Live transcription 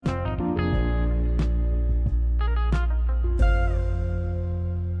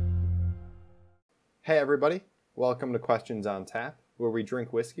Hey everybody, welcome to Questions on Tap, where we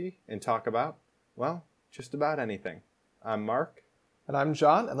drink whiskey and talk about, well, just about anything. I'm Mark. And I'm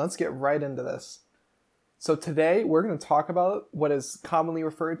John, and let's get right into this. So today we're going to talk about what is commonly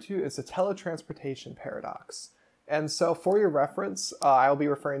referred to as the Teletransportation Paradox. And so for your reference, I'll be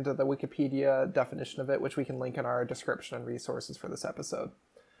referring to the Wikipedia definition of it, which we can link in our description and resources for this episode.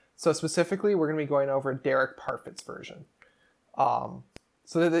 So specifically, we're going to be going over Derek Parfit's version.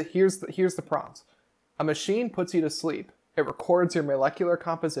 Here's the prompt. A machine puts you to sleep. It records your molecular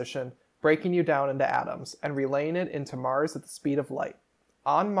composition, breaking you down into atoms, and relaying it into Mars at the speed of light.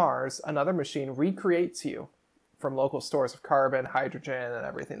 On Mars, another machine recreates you from local stores of carbon, hydrogen, and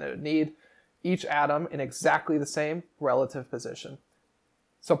everything that it would need, each atom in exactly the same relative position.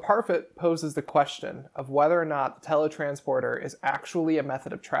 So Parfit poses the question of whether or not the teletransporter is actually a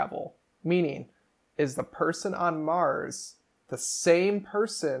method of travel, meaning, is the person on Mars the same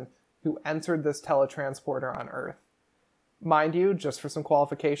person who entered this teletransporter on Earth? Mind you, just for some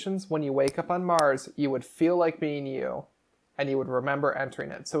qualifications, when you wake up on Mars, you would feel like being you, and you would remember entering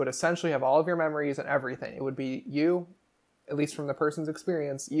it. So it would essentially have all of your memories and everything. It would be you, at least from the person's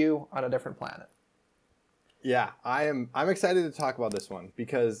experience, you on a different planet. Yeah, I'm excited to talk about this one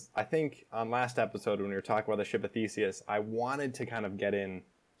because I think on last episode when we were talking about the ship of Theseus, I wanted to kind of get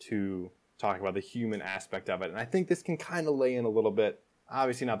into talking about the human aspect of it. And I think this can kind of lay in a little bit,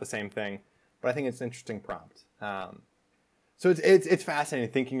 obviously not the same thing, but I think it's an interesting prompt. So it's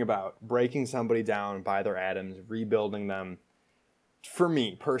fascinating thinking about breaking somebody down by their atoms, rebuilding them. For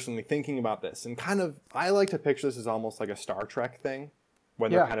me, personally, thinking about this, and kind of, I like to picture this as almost like a Star Trek thing,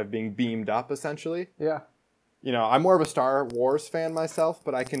 when they're kind of being beamed up, essentially. Yeah. You know, I'm more of a Star Wars fan myself,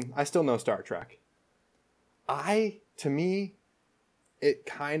 but I still know Star Trek. To me, it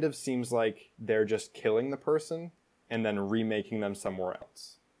kind of seems like they're just killing the person and then remaking them somewhere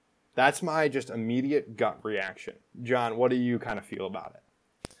else. That's my just immediate gut reaction. John, what do you kind of feel about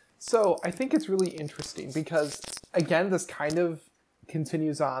it? So I think it's really interesting because, again, this kind of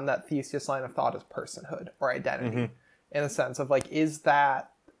continues on that Theseus line of thought of personhood or identity, in a sense of like, is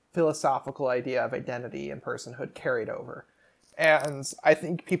that philosophical idea of identity and personhood carried over? And I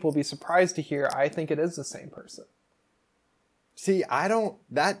think people will be surprised to hear, I think it is the same person. See,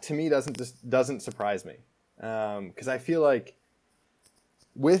 that to me doesn't surprise me. Because I feel like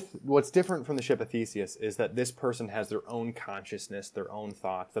with what's different from the ship of Theseus is that this person has their own consciousness, their own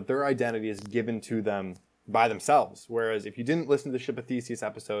thoughts, that their identity is given to them by themselves. Whereas if you didn't listen to the ship of Theseus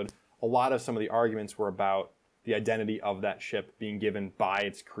episode, a lot of some of the arguments were about the identity of that ship being given by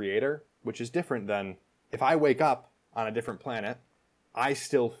its creator, which is different than if I wake up on a different planet, I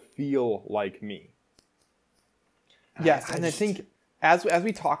still feel like me. Yes, I think as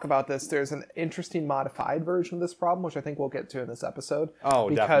we talk about this, there's an interesting modified version of this problem, which I think we'll get to in this episode. Oh,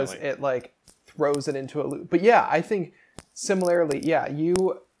 because definitely. it like throws it into a loop. But yeah, I think similarly,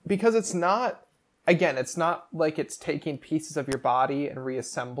 because it's not like it's taking pieces of your body and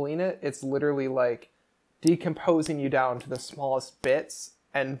reassembling it. It's literally like decomposing you down to the smallest bits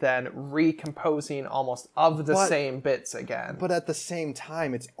and then recomposing almost of the same bits again. But at the same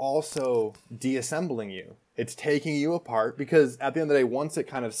time, it's also deassembling you. It's taking you apart because at the end of the day, once it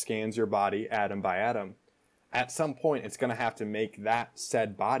kind of scans your body atom by atom, at some point it's going to have to make that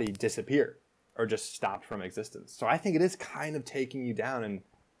said body disappear or just stop from existence. So I think it is kind of taking you down and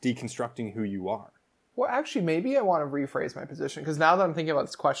deconstructing who you are. Well, actually, maybe I want to rephrase my position because now that I'm thinking about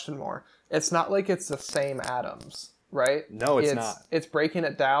this question more, it's not like it's the same atoms, right? No, it's not. It's breaking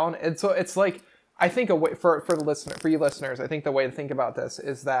it down. And so it's like, I think for you listeners, I think the way to think about this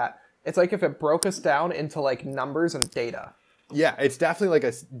is that it's like if it broke us down into like numbers and data. Yeah, it's definitely like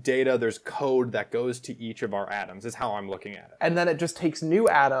a data. There's code that goes to each of our atoms is how I'm looking at it. And then it just takes new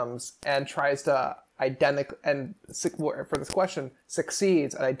atoms and tries to for this question,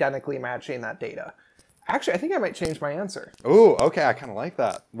 succeeds at identically matching that data. Actually, I think I might change my answer. Ooh, okay, I kind of like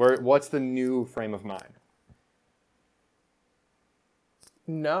that. What's the new frame of mind?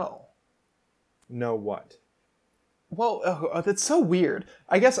 No. No what? Well, that's so weird.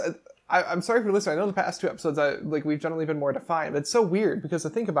 I guess I'm sorry for listening. I know the past two episodes, we've generally been more defined, but it's so weird because the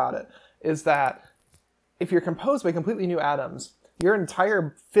thing about it is that if you're composed by completely new atoms, your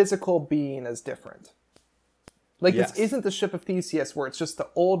entire physical being is different. Like, yes. This isn't the ship of Theseus where it's just the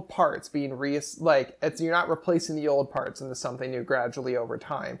old parts being you're not replacing the old parts into something new gradually over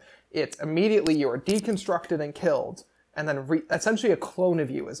time. It's immediately you are deconstructed and killed, and then essentially a clone of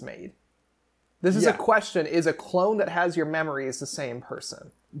you is made. This is a question, is a clone that has your memories the same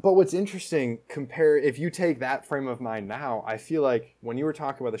person? But what's interesting, if you take that frame of mind now, I feel like when you were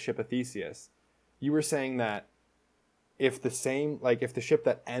talking about the ship of Theseus, you were saying that if if the ship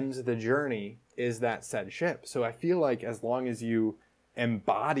that ends the journey is that said ship. So I feel like as long as you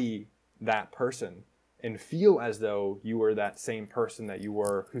embody that person and feel as though you were that same person that you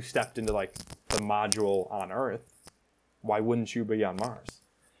were who stepped into like the module on Earth, why wouldn't you be on Mars?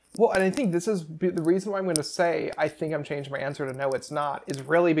 Well, and I think this is the reason why I'm going to say I think I'm changing my answer to no, it's not, is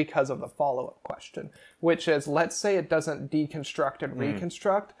really because of the follow-up question, which is, let's say it doesn't deconstruct and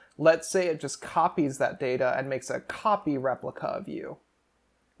reconstruct. Let's say it just copies that data and makes a copy replica of you.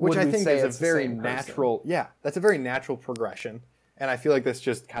 Which I think is a very natural, that's a very natural progression. And I feel like this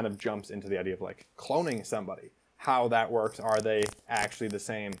just kind of jumps into the idea of like cloning somebody. How that works, are they actually the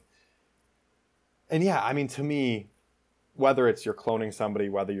same? And yeah, I mean, to me, whether it's you're cloning somebody,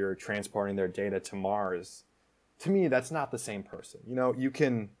 whether you're transporting their data to Mars, to me, that's not the same person. You know,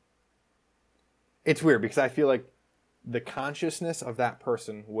 it's weird because I feel like the consciousness of that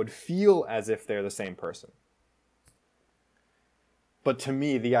person would feel as if they're the same person. But to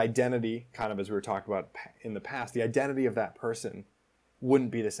me, the identity, kind of as we were talking about in the past, the identity of that person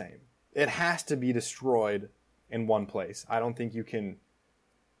wouldn't be the same. It has to be destroyed in one place. I don't think you can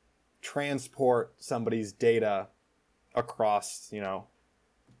transport somebody's data across,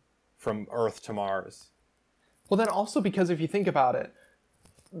 from Earth to Mars. Well, then also because if you think about it,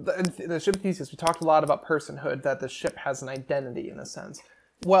 the ship thesis, we talked a lot about personhood, that the ship has an identity in a sense.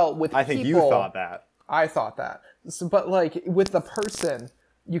 Well, with I think you thought that. I thought that. So, but like with the person,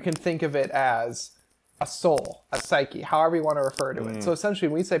 you can think of it as a soul, a psyche, however you want to refer to it. So essentially,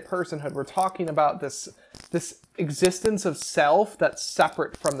 when we say personhood, we're talking about this existence of self that's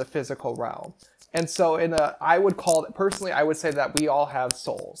separate from the physical realm. And so I would say that we all have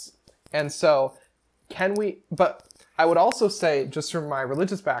souls. And so but I would also say, just from my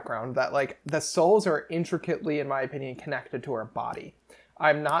religious background, that like the souls are intricately, in my opinion, connected to our body.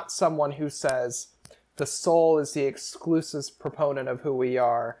 I'm not someone who says the soul is the exclusive proponent of who we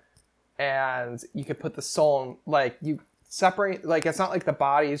are, and you could put the soul in, like, you separate, like, it's not like the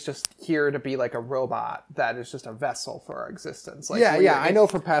body is just here to be like a robot that is just a vessel for our existence. Like, I know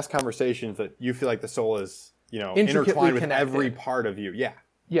from past conversations that you feel like the soul is, intertwined with every part of you.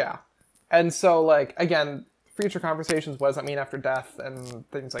 Yeah. And so, like, again, future conversations, what does that mean after death and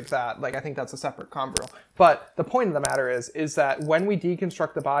things like that? Like, I think that's a separate convo. But the point of the matter is that when we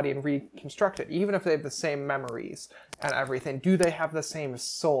deconstruct the body and reconstruct it, even if they have the same memories and everything, do they have the same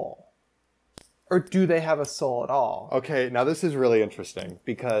soul? Or do they have a soul at all? Okay, now this is really interesting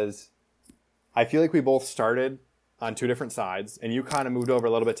because I feel like we both started on two different sides, and you kind of moved over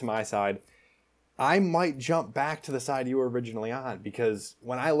a little bit to my side. I might jump back to the side you were originally on, because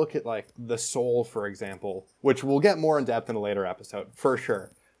when I look at like the soul, for example, which we'll get more in depth in a later episode for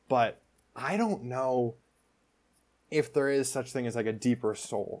sure, but I don't know if there is such thing as like a deeper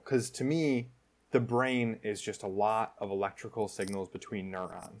soul, because to me, the brain is just a lot of electrical signals between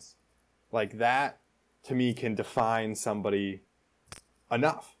neurons. Like that, to me, can define somebody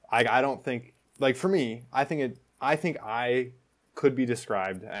enough. I don't think, like for me, I think I could be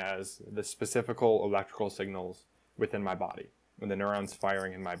described as the specific electrical signals within my body when the neurons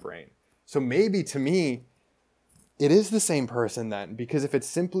firing in my brain. So maybe to me, it is the same person then, because if it's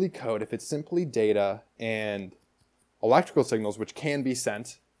simply code, if it's simply data and electrical signals, which can be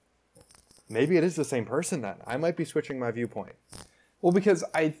sent, maybe it is the same person then. I might be switching my viewpoint. Well, because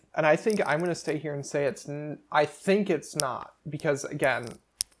I think I'm going to stay here and say I think it's not, because again,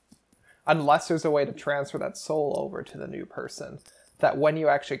 unless there's a way to transfer that soul over to the new person, that when you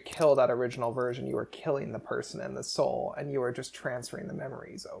actually kill that original version, you are killing the person and the soul, and you are just transferring the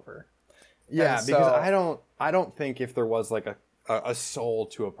memories over. Yeah, and because I don't think if there was like a soul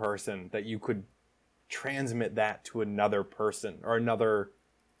to a person that you could transmit that to another person or another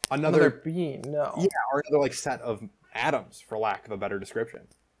being. No. Yeah, or another like set of atoms, for lack of a better description.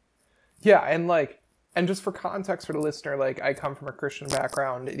 Yeah, and just for context for the listener, like I come from a Christian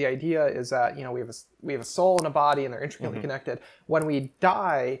background. The idea is that, we have a soul and a body, and they're intricately connected. When we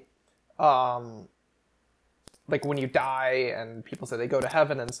die, like when you die and people say they go to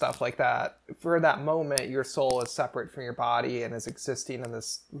heaven and stuff like that, for that moment, your soul is separate from your body and is existing in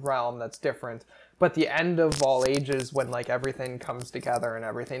this realm that's different. But the end of all ages, when like everything comes together and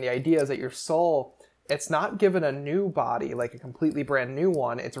everything, the idea is that your soul, it's not given a new body, like a completely brand new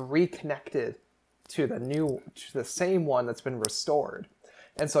one. It's reconnected to the same one that's been restored.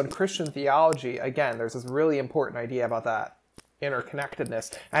 And so in Christian theology, again, there's this really important idea about that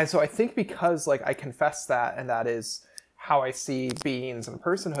interconnectedness. And so I think because like I confess that, and that is how I see beings and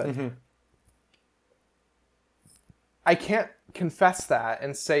personhood, I can't confess that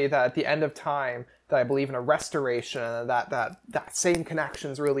and say that at the end of time that I believe in a restoration and that same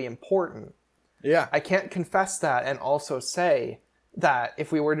connection is really important. Yeah. I can't confess that and also say that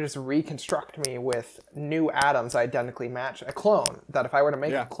if we were to just reconstruct me with new atoms identically match a clone, that if I were to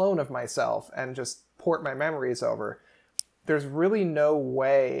make a clone of myself and just port my memories over, there's really no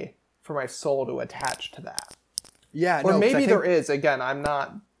way for my soul to attach to that. Yeah, or maybe there is. Again, I'm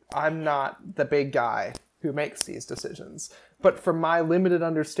not the big guy who makes these decisions. But from my limited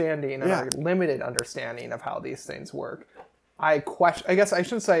understanding and our limited understanding of how these things work, I guess I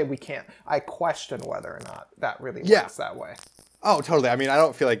shouldn't say we can't. I question whether or not that really works that way. Oh, totally. I mean, I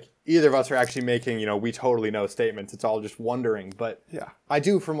don't feel like either of us are actually making, we totally know statements. It's all just wondering. But I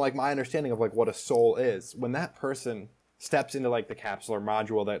do, from like my understanding of like what a soul is, when that person steps into like the capsule or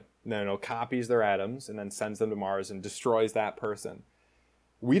module that copies their atoms and then sends them to Mars and destroys that person,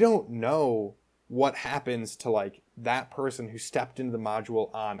 we don't know what happens to like that person who stepped into the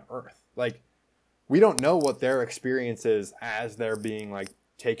module on Earth. Like, we don't know what their experience is as they're being like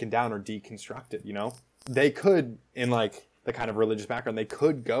taken down or deconstructed. They could, in like the kind of religious background, they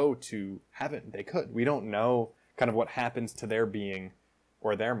could go to heaven. They could. We don't know kind of what happens to their being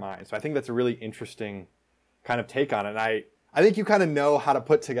or their mind. So I think that's a really interesting kind of take on it. And I think you kind of know how to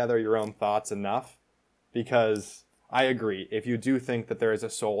put together your own thoughts enough, because I agree. If you do think that there is a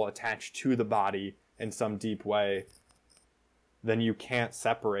soul attached to the body in some deep way, then you can't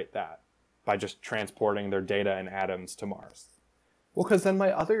separate that by just transporting their data and atoms to Mars. Well, because then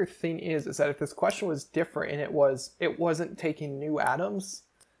my other thing is that if this question was different and it wasn't taking new atoms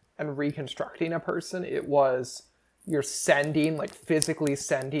and reconstructing a person, it was you're sending, like physically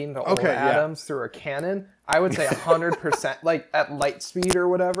sending the old atoms through a cannon, I would say 100%, like at light speed or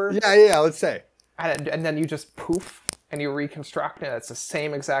whatever. Yeah, let's say. And then you just poof and you reconstruct and it's the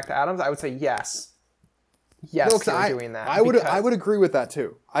same exact atoms. I would say yes. Yes, you're doing that. I would agree with that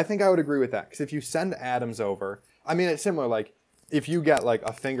too. I think I would agree with that, because if you send atoms over, I mean, it's similar. Like if you get like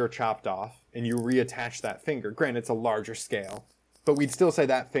a finger chopped off and you reattach that finger, granted it's a larger scale, but we'd still say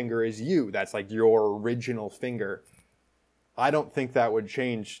that finger is you. That's like your original finger. I don't think that would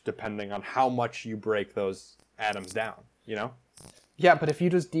change depending on how much you break those atoms down, Yeah, but if you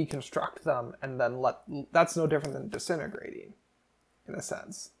just deconstruct them and then that's no different than disintegrating, in a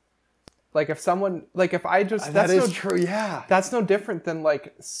sense. Like if I just... That is true, yeah. That's no different than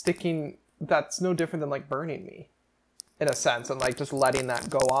like that's no different than like burning me, in a sense, and like just letting that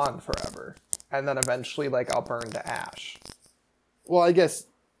go on forever. And then eventually like I'll burn to ash. Well, I guess...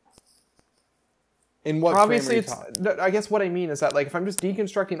 In what obviously I guess what I mean is that like if I'm just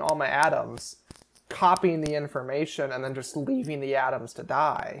deconstructing all my atoms, copying the information, and then just leaving the atoms to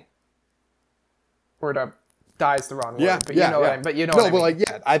die, or to die is the wrong word, but you know what I mean. But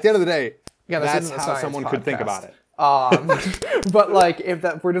at the end of the day, that's how someone could think about it. But like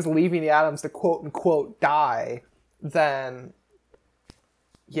if we're just leaving the atoms to quote unquote die, then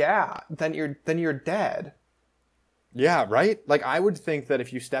you're dead. Yeah, right? Like, I would think that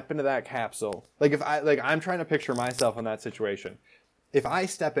if you step into that capsule, I'm trying to picture myself in that situation. If I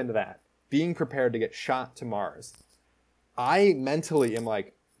step into that, being prepared to get shot to Mars, I mentally am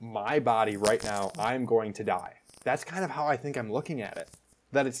like, my body right now, I'm going to die. That's kind of how I think I'm looking at it.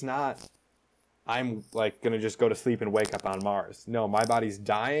 That it's not, I'm like going to just go to sleep and wake up on Mars. No, my body's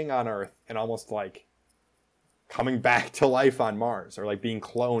dying on Earth and almost like coming back to life on Mars, or like being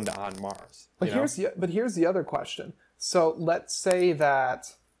cloned on Mars. But here's the other question. So let's say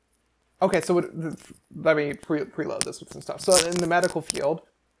that... Okay, so let me preload this with some stuff. So in the medical field,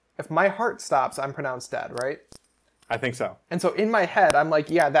 if my heart stops, I'm pronounced dead, right? I think so. And so in my head, I'm like,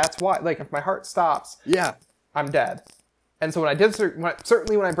 yeah, that's why. Like if my heart stops, I'm dead. And so when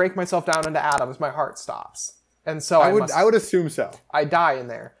I break myself down into atoms, my heart stops. And so I would assume so. I die in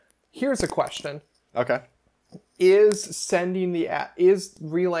there. Here's a question. Okay. Is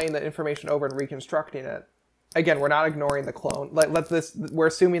relaying the information over and reconstructing it? Again, we're not ignoring the clone. Like we're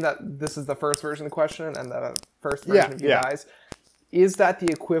assuming that this is the first version of the question and the first version of you dies. Is that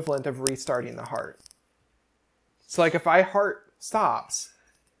the equivalent of restarting the heart? So like if my heart stops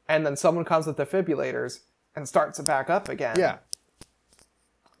and then someone comes with defibrillators and starts it back up again,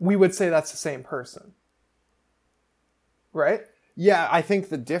 we would say that's the same person. Right? Yeah, I think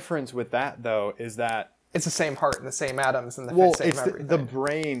the difference with that though is that it's the same heart and the same atoms and same everything. The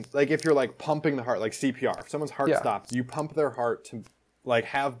brain, like if you're like pumping the heart, like CPR, if someone's heart stops, you pump their heart to like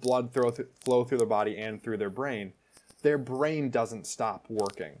have blood flow through their body and through their brain. Their brain doesn't stop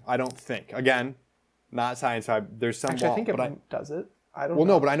working, I don't think. Again, not science. There's some Actually, I think it does it. I don't know. Well,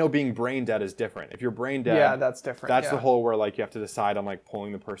 no, but I know being brain dead is different. If you're brain dead, that's different. That's the whole where like you have to decide on like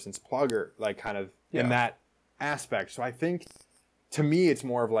pulling the person's plug or like kind of in that aspect. So I think to me it's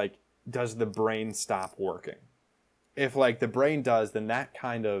more of like, does the brain stop working? If like the brain does, then that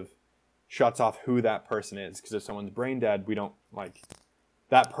kind of shuts off who that person is. Because if someone's brain dead, we don't like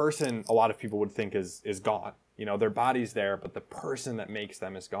that person. A lot of people would think is gone. You know, their body's there, but the person that makes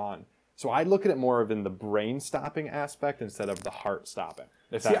them is gone. So I look at it more of in the brain stopping aspect instead of the heart stopping.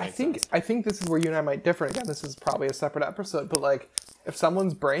 If that makes sense. I think this is where you and I might differ. Again, this is probably a separate episode, but like if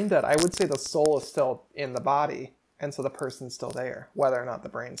someone's brain dead, I would say the soul is still in the body, and so the person's still there, whether or not the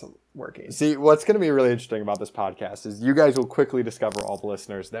brain's working. See, what's going to be really interesting about this podcast is you guys will quickly discover, all the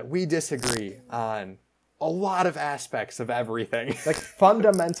listeners, that we disagree on a lot of aspects of everything. Like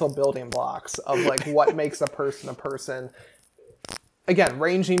fundamental building blocks of like what makes a person a person. Again,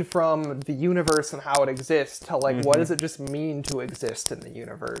 ranging from the universe and how it exists to like what does it just mean to exist in the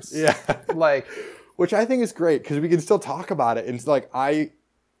universe? Yeah. Like, which I think is great because we can still talk about it. And it's like, I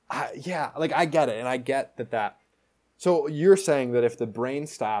get it. And I get that. So you're saying that if the brain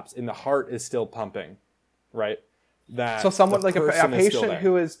stops and the heart is still pumping, right? That so someone like a patient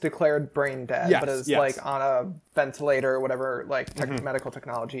who who is declared brain dead, but is like on a ventilator or whatever, like medical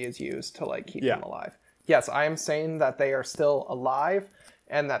technology is used to like keep them alive. Yes, I am saying that they are still alive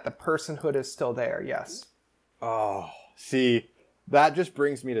and that the personhood is still there. Yes. Oh, see, that just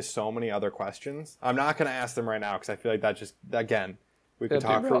brings me to so many other questions. I'm not going to ask them right now because I feel like that just, again, we could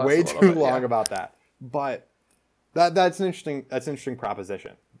talk for way too long about that. But that's an interesting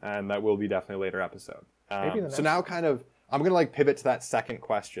proposition, and that will be definitely a later episode. So now kind of, I'm going to like pivot to that second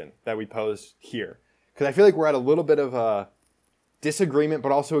question that we posed here because I feel like we're at a little bit of a disagreement,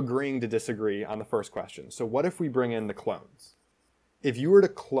 but also agreeing to disagree on the first question. So what if we bring in the clones? If you were to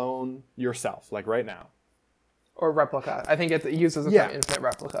clone yourself, like right now. Or replica. I think it uses the term infinite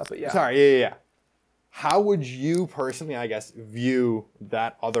replica, but yeah. Sorry, yeah. How would you personally, I guess, view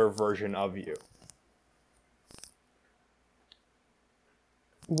that other version of you?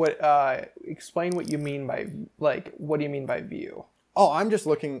 What, explain what you mean by, like, what do you mean by view? Oh, I'm just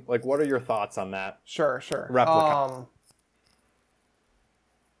looking, like, what are your thoughts on that? Sure. Replica.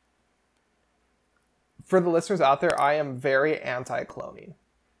 For the listeners out there, I am very anti-cloning.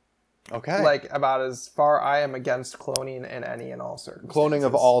 Okay. Like, about as far I am against cloning in any and all circumstances. Cloning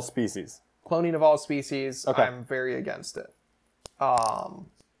of all species. Cloning of all species, okay. I'm very against it.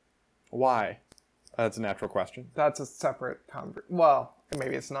 Why? That's a natural question. That's a separate well,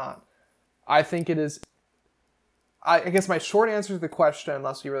 maybe it's not. I think it is... I guess my short answer to the question,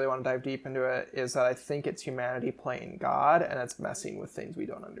 unless you really want to dive deep into it, is that I think it's humanity playing God, and it's messing with things we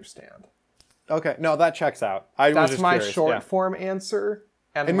don't understand. Okay, no, that checks out. That's my short form answer.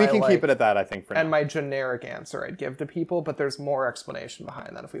 And we can keep it at that, I think, for now. And my generic answer I'd give to people, but there's more explanation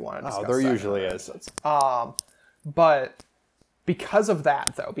behind that if we want to discuss that. Oh, there usually is. But because of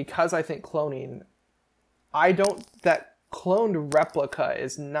that, though, because I think cloning, that cloned replica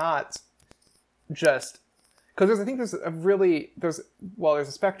is not just... Because I think there's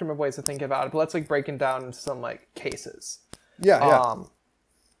a spectrum of ways to think about it, but let's like break it down into some like cases. Yeah.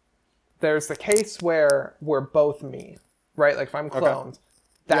 There's the case where we're both me, right? Like if I'm cloned,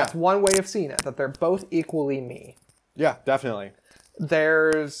 that's one way of seeing it, that they're both equally me. Yeah, definitely.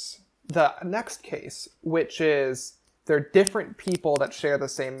 There's the next case, which is they're different people that share the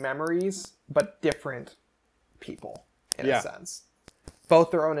same memories, but different people in a sense.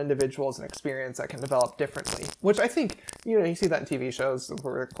 Both their own individuals and experience that can develop differently, which I think, you see that in TV shows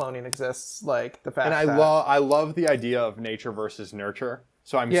where cloning exists, like the fact that... And I love the idea of nature versus nurture.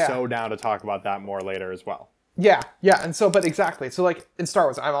 So I'm so down to talk about that more later as well. Yeah. And so, but exactly. So like in Star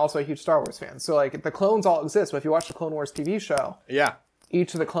Wars, I'm also a huge Star Wars fan. So like the clones all exist, but if you watch the Clone Wars TV show,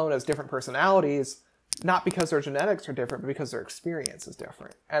 each of the clone has different personalities, not because their genetics are different, but because their experience is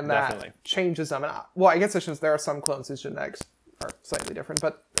different. And that changes them. And I guess it's just there are some clones whose genetics are slightly different,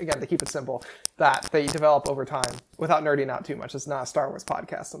 but again, to keep it simple, that they develop over time without nerding out too much. It's not a Star Wars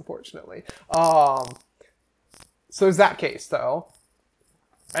podcast, unfortunately. So there's that case though.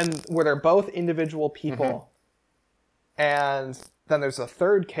 And where they're both individual people. And then there's a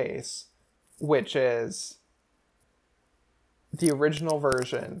third case, which is the original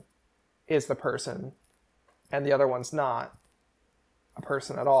version is the person and the other one's not a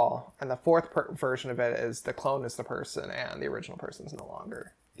person at all. And the fourth version of it is the clone is the person and the original person is no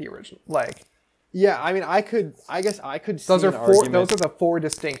longer the original. Like, yeah, I mean, I guess I could see those are the four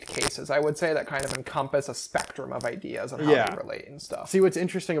distinct cases, I would say, that kind of encompass a spectrum of ideas on how they relate and stuff. See, what's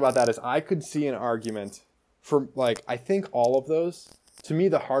interesting about that is I could see an argument for, like, I think all of those. To me,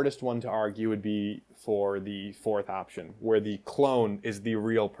 the hardest one to argue would be for the fourth option, where the clone is the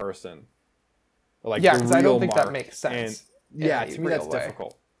real person. Like, because I don't think that makes sense. And, to me, that's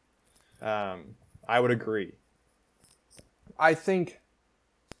difficult. I would agree. I think...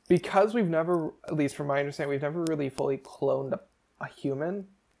 Because we've never, at least from my understanding, we've never really fully cloned a human.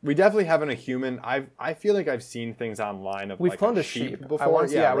 We definitely haven't a human. I feel like I've seen things online of We've like cloned a a sheep sheep before.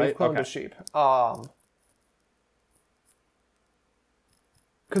 Yeah, right? we've cloned a sheep.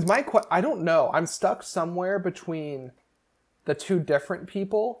 Because I don't know. I'm stuck somewhere between the two different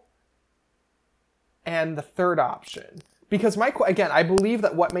people and the third option. Because again, I believe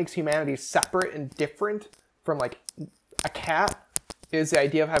that what makes humanity separate and different from like a cat is the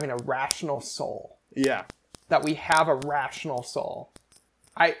idea of having a rational soul. Yeah. That we have a rational soul.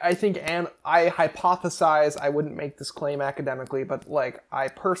 I think, and I hypothesize, I wouldn't make this claim academically, but like I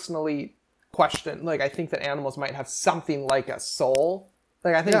personally question, like I think that animals might have something like a soul.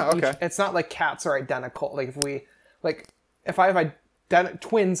 Like I think it's not like cats are identical. Like if I have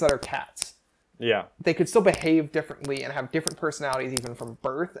twins that are cats, yeah, they could still behave differently and have different personalities even from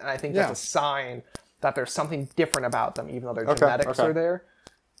birth. And I think that's a sign that there's something different about them, even though their genetics are there.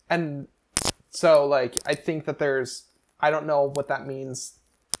 And so like I think that I don't know what that means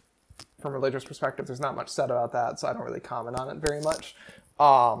from a religious perspective. There's not much said about that, so I don't really comment on it very much.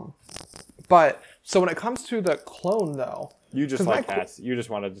 But so when it comes to the clone, though, you just like cats. You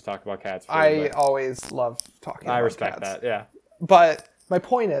just wanted to talk about cats. I always love talking about cats. I respect that. Yeah. But my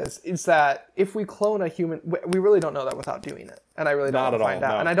point is that if we clone a human, we really don't know that without doing it, and I really don't want to find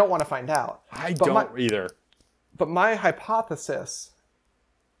out, and I don't want to find out. I don't either. But my hypothesis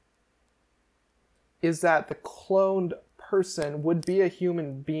is that the cloned person would be a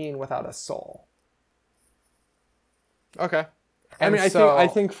human being without a soul. Okay. And I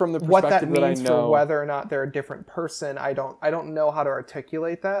think from the perspective what that means that I know, for whether or not they're a different person, I don't know how to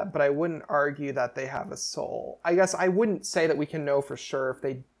articulate that, but I wouldn't argue that they have a soul. I guess I wouldn't say that we can know for sure if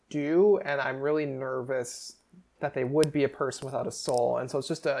they do, and I'm really nervous that they would be a person without a soul, and so it's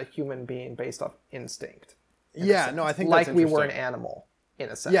just a human being based off instinct. Yeah, no, I think like that's we were an animal in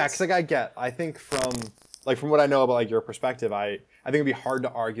a sense. Yeah, because I think from what I know about like your perspective, I think it'd be hard to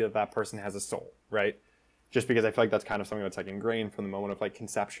argue that person has a soul, right? Just because I feel like that's kind of something that's like ingrained from the moment of like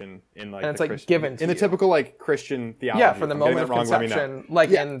conception in like, and it's like given to in the typical like Christian theology. Yeah, from the moment of conception,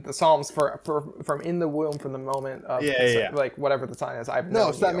 like in the Psalms, from in the womb, from the moment of like whatever the sign is.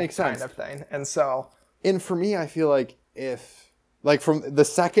 So that makes sense, kind of thing. And so, and for me, I feel like if like from the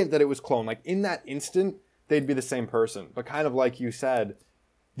second that it was cloned, like in that instant, they'd be the same person. But kind of like you said,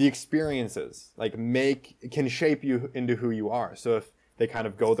 the experiences like can shape you into who you are. So if they kind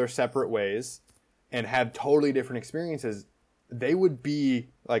of go their separate ways and have totally different experiences, they would be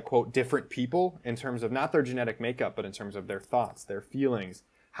like, quote, different people in terms of not their genetic makeup, but in terms of their thoughts, their feelings,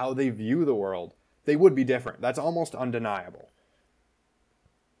 how they view the world. They would be different. That's almost undeniable.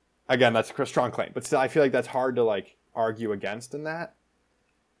 Again, that's a strong claim, but still, I feel like that's hard to like argue against in that.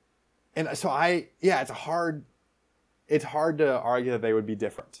 And so it's hard to argue that they would be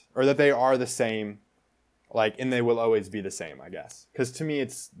different or that they are the same. Like, and they will always be the same, I guess. Because to me,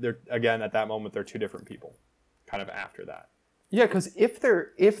 they're again at that moment they're two different people, kind of after that. Yeah, because if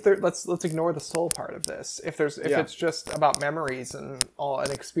they're let's ignore the soul part of this. If it's just about memories and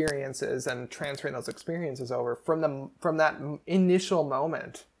experiences and transferring those experiences over from that initial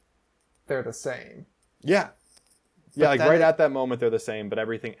moment, they're the same. Yeah, yeah, like right at that moment they're the same, but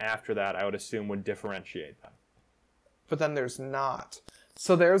everything after that I would assume would differentiate them. But then there's not.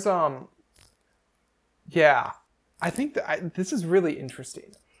 So there's Yeah, I think that this is really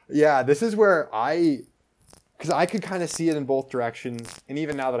interesting. Yeah, this is where because I could kind of see it in both directions, and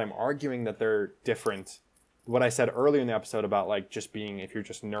even now that I'm arguing that they're different, what I said earlier in the episode about like just being, if you're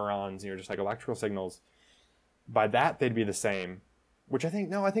just neurons and you're just like electrical signals, by that they'd be the same, which I think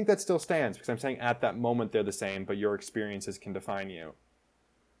that still stands, because I'm saying at that moment they're the same, but your experiences can define you.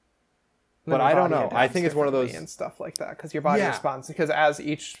 But I don't know. I think it's one of those and stuff like that, because your body responds, because as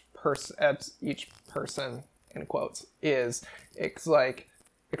each person in quotes is like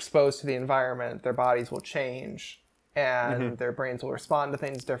exposed to the environment, their bodies will change and their brains will respond to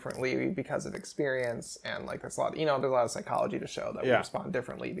things differently because of experience. And like there's a lot of psychology to show that we respond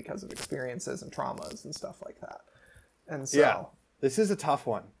differently because of experiences and traumas and stuff like that. And so this is a tough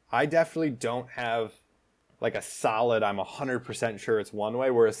one. I definitely don't have like a solid, I'm 100% sure it's one way,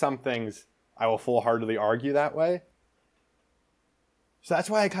 whereas some things I will full-heartedly argue that way. So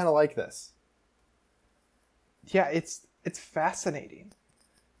that's why I kind of like this. Yeah, it's fascinating.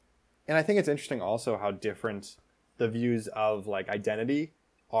 And I think it's interesting also how different the views of like identity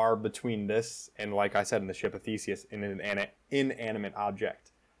are between this and, like I said in the ship of Theseus, in an inanimate object.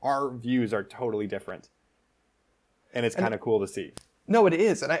 Our views are totally different. And it's kind of cool to see. No, it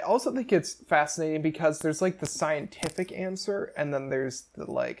is. And I also think it's fascinating because there's like the scientific answer and then there's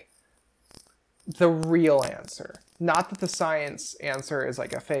the real answer. Not that the science answer is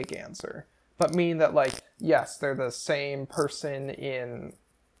like a fake answer, but mean that like, yes, they're the same person in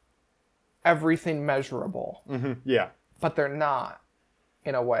everything measurable. Yeah. But they're not,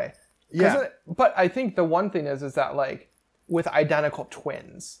 in a way. Yeah. But I think the one thing is that, like, with identical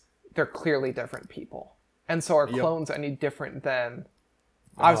twins, they're clearly different people. And so are clones any different than...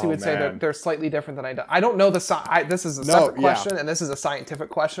 Obviously, we'd say they're slightly different than I don't know this is a separate question, and this is a scientific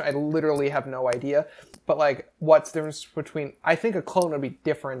question. I literally have no idea. But, like, what's the difference between... I think a clone would be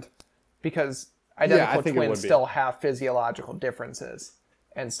different because identical twins still have physiological differences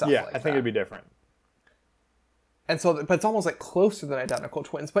and stuff like that. Yeah, I think it'd be different. And so, but it's almost like closer than identical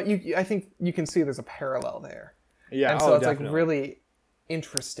twins. But I think you can see there's a parallel there. Yeah, and so it's definitely. like really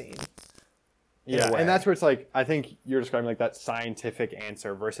interesting. Yeah, and that's where it's like, I think you're describing like that scientific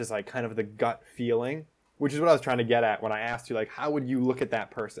answer versus like kind of the gut feeling, which is what I was trying to get at when I asked you, like, how would you look at that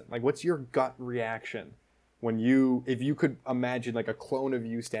person? Like, what's your gut reaction when if you could imagine like a clone of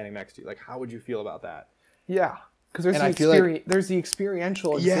you standing next to you? Like, how would you feel about that? Yeah. Because there's the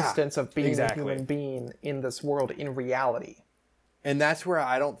experiential existence of being a human being in this world in reality. And that's where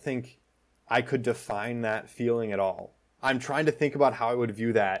I don't think I could define that feeling at all. I'm trying to think about how I would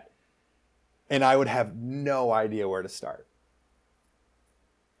view that, and I would have no idea where to start.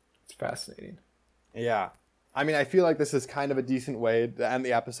 It's fascinating. Yeah. I mean, I feel like this is kind of a decent way to end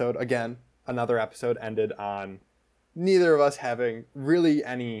the episode. Again, another episode ended on neither of us having really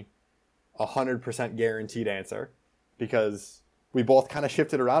any 100% guaranteed answer, because we both kind of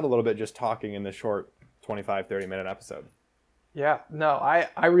shifted around a little bit just talking in this short 25, 30-minute episode. Yeah, no,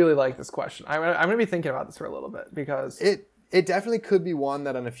 I really like this question. I'm going to be thinking about this for a little bit, because... It definitely could be one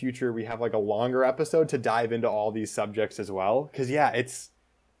that in the future we have like a longer episode to dive into all these subjects as well. Because, yeah, it's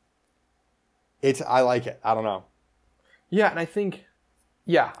I like it. I don't know. Yeah, and I think...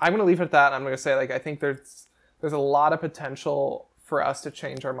 Yeah, I'm going to leave it at that. I'm going to say, like, I think there's a lot of potential for us to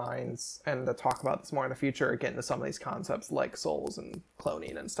change our minds and to talk about this more in the future, get into some of these concepts like souls and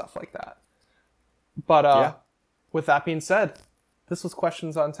cloning and stuff like that. But with that being said, this was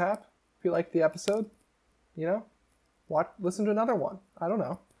Questions on Tap. If you liked the episode, listen to another one. I don't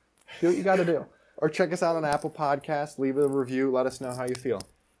know. Do what you got to do. Or check us out on Apple Podcasts. Leave a review. Let us know how you feel.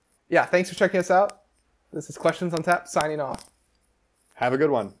 Yeah, thanks for checking us out. This is Questions on Tap, signing off. Have a good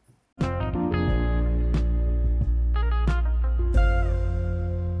one.